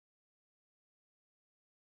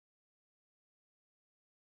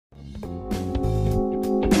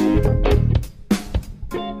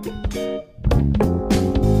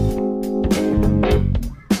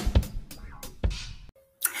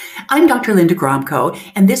I'm Dr. Linda Gromko,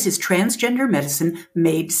 and this is Transgender Medicine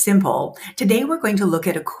Made Simple. Today we're going to look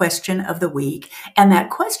at a question of the week, and that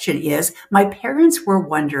question is, my parents were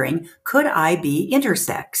wondering, could I be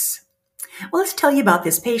intersex? Well, let's tell you about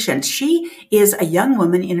this patient. She is a young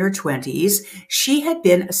woman in her 20s. She had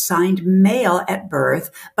been assigned male at birth,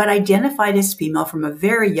 but identified as female from a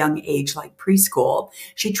very young age, like preschool.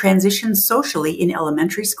 She transitioned socially in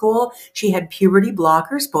elementary school. She had puberty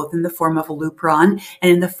blockers, both in the form of Lupron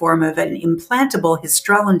and in the form of an implantable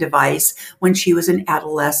Histrelin device when she was an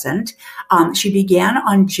adolescent. She began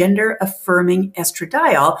on gender-affirming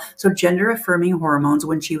estradiol, so gender-affirming hormones,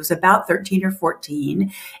 when she was about 13 or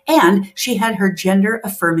 14, and she had her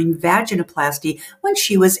gender-affirming vaginoplasty when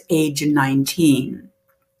she was age 19.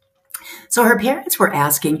 So her parents were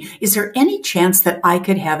asking, is there any chance that I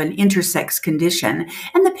could have an intersex condition?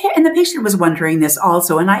 And the patient was wondering this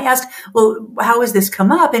also. And I asked, well, how has this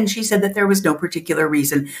come up? And she said that there was no particular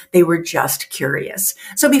reason. They were just curious.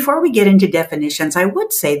 So before we get into definitions, I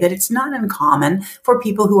would say that it's not uncommon for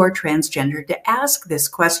people who are transgender to ask this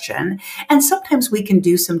question. And sometimes we can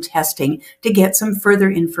do some testing to get some further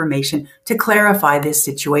information to clarify this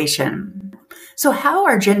situation. So how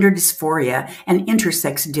are gender dysphoria and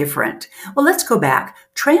intersex different? Well, let's go back.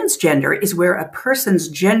 Transgender is where a person's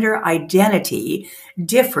gender identity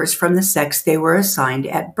differs from the sex they were assigned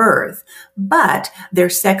at birth, but their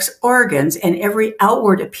sex organs and every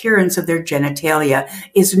outward appearance of their genitalia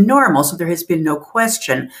is normal, so there has been no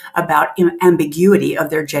question about ambiguity of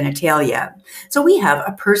their genitalia. So we have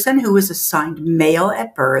a person who is assigned male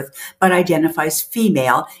at birth but identifies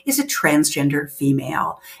female is a transgender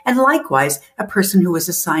female. And likewise, a person who is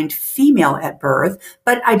assigned female at birth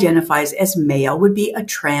but identifies as male would be a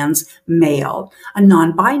trans male. A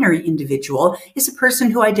non-binary individual is a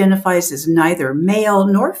person who identifies as neither male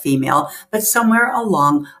nor female, but somewhere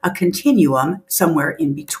along a continuum, somewhere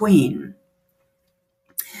in between.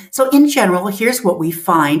 So in general, here's what we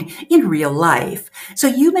find in real life. So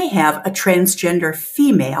you may have a transgender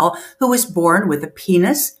female who was born with a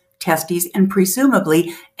penis, testes, and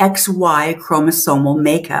presumably XY chromosomal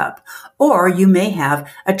makeup. Or you may have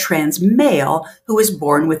a trans male who is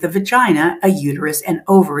born with a vagina, a uterus, and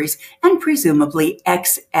ovaries, and presumably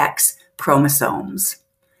XX chromosomes.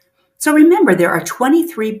 So remember, there are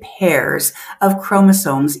 23 pairs of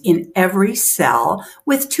chromosomes in every cell,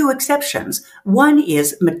 with two exceptions. One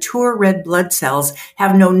is mature red blood cells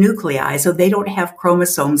have no nuclei, so they don't have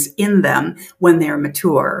chromosomes in them when they're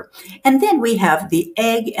mature. And then we have the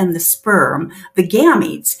egg and the sperm, the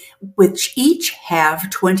gametes, which each have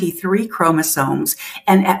 23 chromosomes.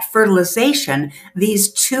 And at fertilization,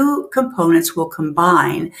 these two components will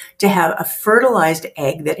combine to have a fertilized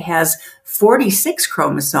egg that has 46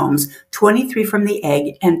 chromosomes, 23 from the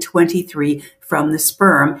egg and 23 from the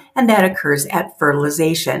sperm, and that occurs at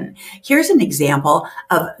fertilization. Here's an example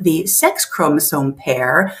of the sex chromosome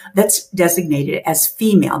pair that's designated as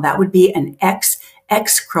female. That would be an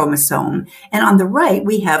XX chromosome. And on the right,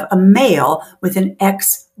 we have a male with an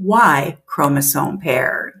XY chromosome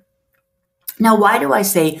pair. Now, why do I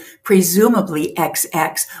say presumably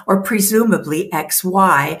XX or presumably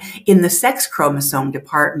XY in the sex chromosome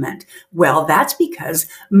department? Well, that's because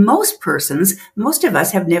most of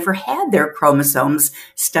us have never had their chromosomes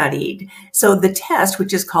studied. So the test,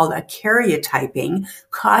 which is called a karyotyping,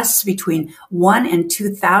 costs between $1,000 and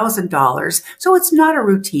 $2,000. So it's not a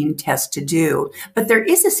routine test to do. But there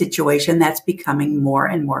is a situation that's becoming more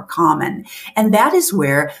and more common. And that is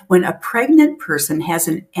where when a pregnant person has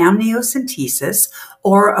an amniocentesis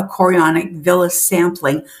or a chorionic villus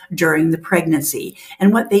sampling during the pregnancy.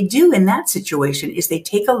 And what they do in that situation is they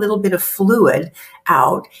take a little bit of fluid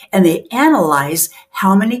out and they analyze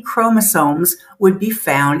how many chromosomes would be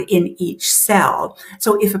found in each cell.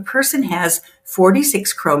 So if a person has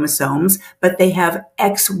 46 chromosomes, but they have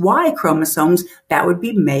XY chromosomes, that would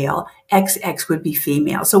be male, XX would be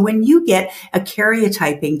female. So when you get a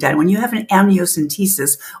karyotyping done, when you have an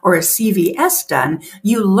amniocentesis or a CVS done,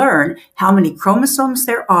 you learn how many chromosomes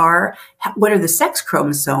there are, what are the sex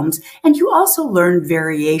chromosomes, and you also learn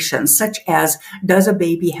variations such as, does a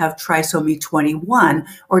baby have trisomy 21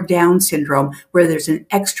 or Down syndrome where there's an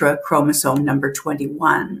extra chromosome number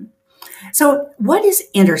 21. So what is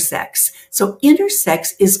intersex? So intersex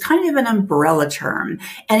is kind of an umbrella term,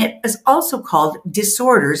 and it is also called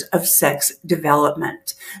disorders of sex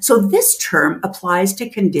development. So this term applies to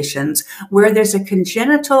conditions where there's a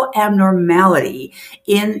congenital abnormality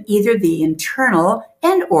in either the internal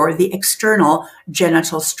and or the external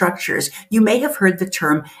genital structures. You may have heard the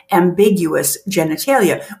term ambiguous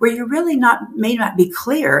genitalia, where you really may not be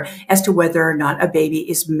clear as to whether or not a baby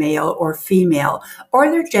is male or female, or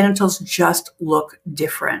their genitals just look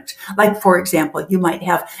different. Like, for example, you might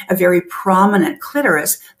have a very prominent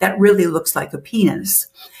clitoris that really looks like a penis.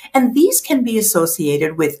 And these can be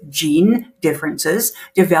associated with gene differences,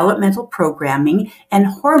 developmental programming, and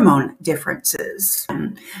hormone differences.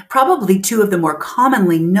 Probably two of the more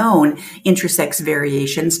commonly known intersex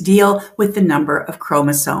variations deal with the number of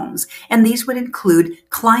chromosomes. And these would include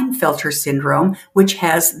Klinefelter syndrome, which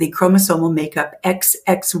has the chromosomal makeup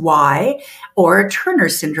XXY, or Turner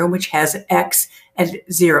syndrome, which has X and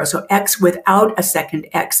 0. So X without a second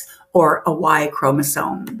X or a Y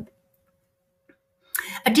chromosome.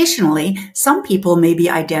 Additionally, some people may be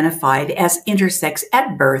identified as intersex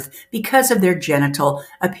at birth because of their genital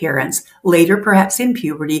appearance, later perhaps in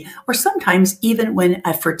puberty, or sometimes even when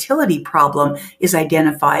a fertility problem is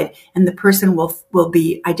identified and the person will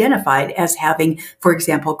be identified as having, for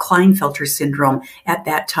example, Klinefelter syndrome at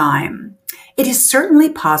that time. It is certainly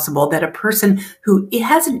possible that a person who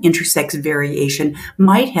has an intersex variation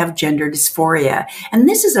might have gender dysphoria. And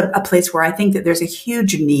this is a place where I think that there's a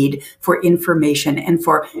huge need for information and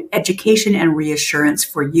for education and reassurance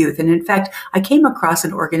for youth. And in fact, I came across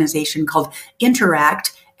an organization called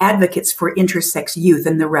Interact, Advocates for Intersex Youth,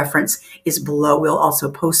 and the reference is below. We'll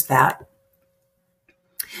also post that.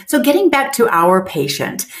 So getting back to our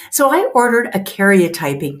patient, so I ordered a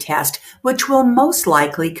karyotyping test, which will most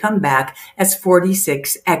likely come back as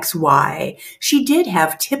 46XY. She did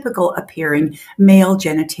have typical appearing male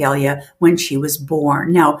genitalia when she was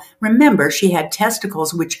born. Now, remember, she had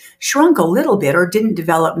testicles which shrunk a little bit or didn't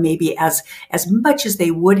develop maybe as much as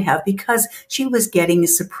they would have because she was getting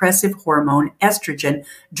suppressive hormone estrogen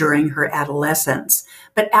during her adolescence.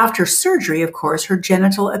 But after surgery, of course, her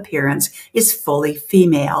genital appearance is fully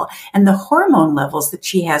female. And the hormone levels that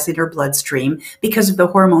she has in her bloodstream, because of the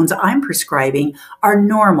hormones I'm prescribing, are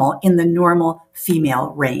normal in the normal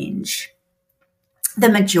female range. The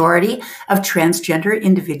majority of transgender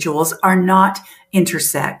individuals are not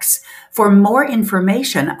intersex. For more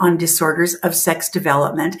information on disorders of sex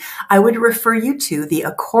development, I would refer you to the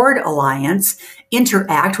Accord Alliance,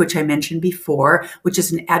 Interact, which I mentioned before, which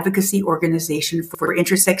is an advocacy organization for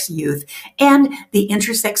intersex youth, and the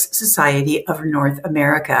Intersex Society of North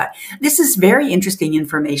America. This is very interesting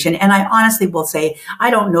information, and I honestly will say I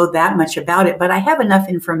don't know that much about it, but I have enough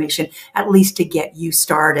information at least to get you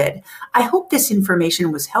started. I hope this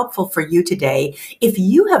information was helpful for you today. If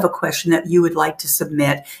you have a question that you would like to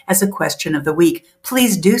submit as a question of the week,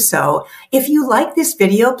 please do so. If you like this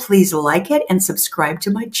video, please like it and subscribe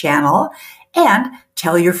to my channel and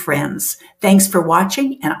tell your friends. Thanks for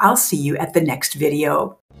watching, and I'll see you at the next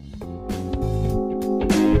video.